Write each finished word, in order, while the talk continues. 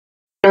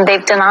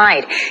they've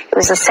denied. It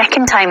was the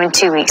second time in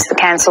 2 weeks the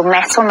Council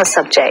met on the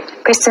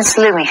subject. Kristen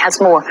Salumi has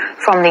more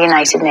from the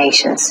United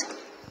Nations.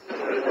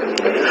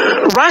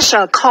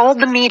 Russia called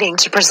the meeting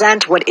to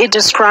present what it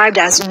described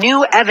as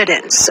new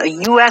evidence. A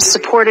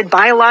U.S.-supported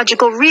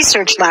biological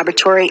research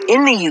laboratory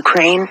in the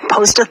Ukraine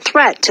posed a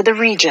threat to the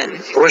region.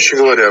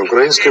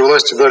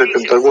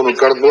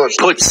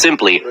 Put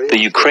simply, the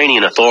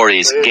Ukrainian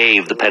authorities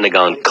gave the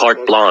Pentagon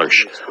carte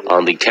blanche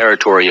on the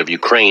territory of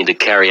Ukraine to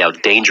carry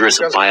out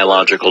dangerous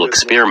biological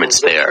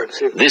experiments there.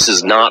 This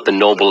is not the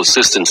noble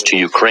assistance to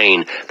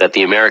Ukraine that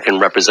the American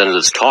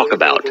representatives talk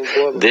about.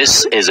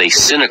 This is a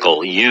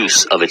cynical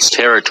use of its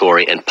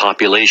territory and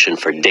population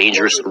for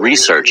dangerous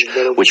research,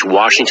 which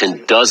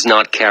Washington does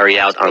not carry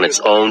out on its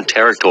own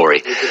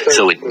territory,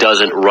 so it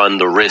doesn't run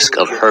the risk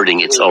of hurting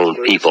its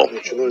own people.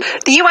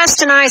 The U.S.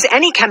 denies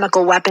any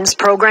chemical weapons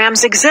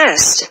programs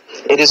exist.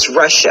 It is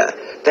Russia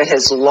that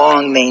has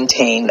long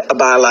maintained a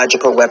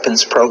biological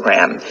weapons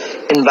program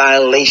in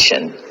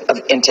violation of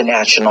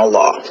international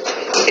law.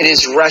 It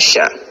is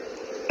Russia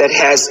that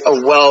has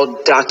a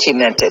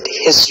well-documented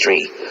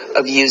history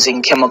of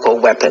using chemical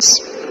weapons.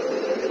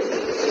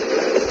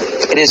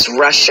 It is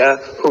Russia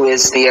who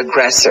is the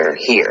aggressor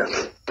here.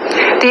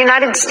 The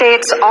United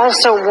States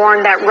also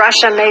warned that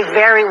Russia may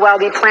very well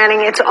be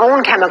planning its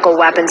own chemical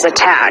weapons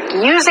attack,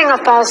 using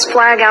a false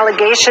flag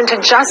allegation to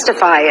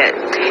justify it.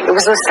 It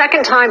was the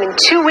second time in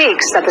 2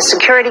 weeks that the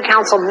Security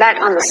Council met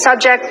on the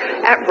subject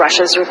at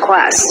Russia's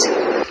request.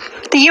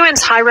 The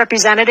UN's High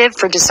Representative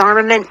for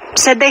Disarmament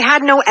said they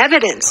had no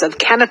evidence of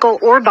chemical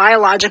or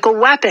biological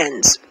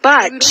weapons,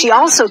 but she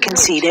also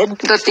conceded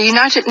that the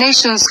United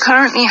Nations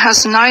currently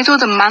has neither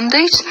the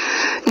mandate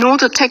nor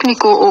the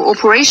technical or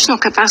operational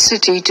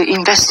capacity to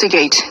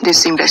investigate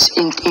this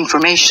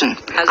information.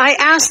 I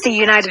asked the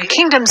United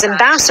Kingdom's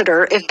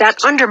ambassador if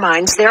that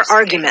undermines their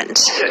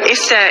argument.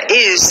 If there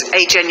is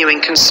a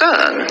genuine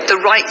concern,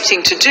 the right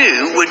thing to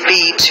do would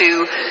be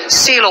to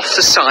seal off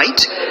the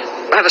site,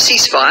 have a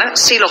ceasefire,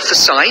 seal off the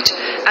site,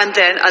 and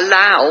then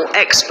allow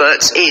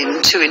experts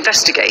in to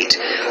investigate.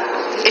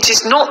 It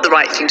is not the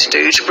right thing to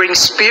do to bring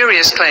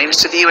spurious claims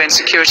to the UN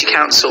Security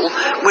Council,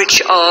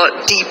 which are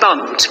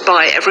debunked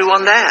by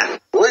everyone there.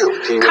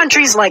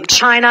 Countries like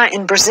China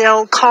and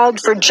Brazil called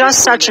for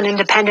just such an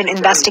independent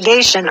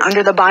investigation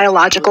under the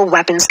Biological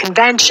Weapons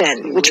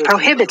Convention, which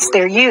prohibits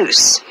their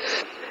use.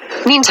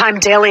 Meantime,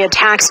 daily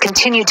attacks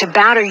continue to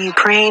batter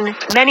Ukraine,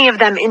 many of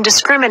them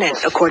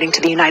indiscriminate, according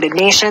to the United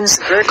Nations,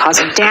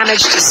 causing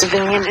damage to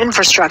civilian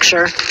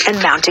infrastructure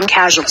and mounting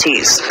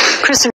casualties. Kristen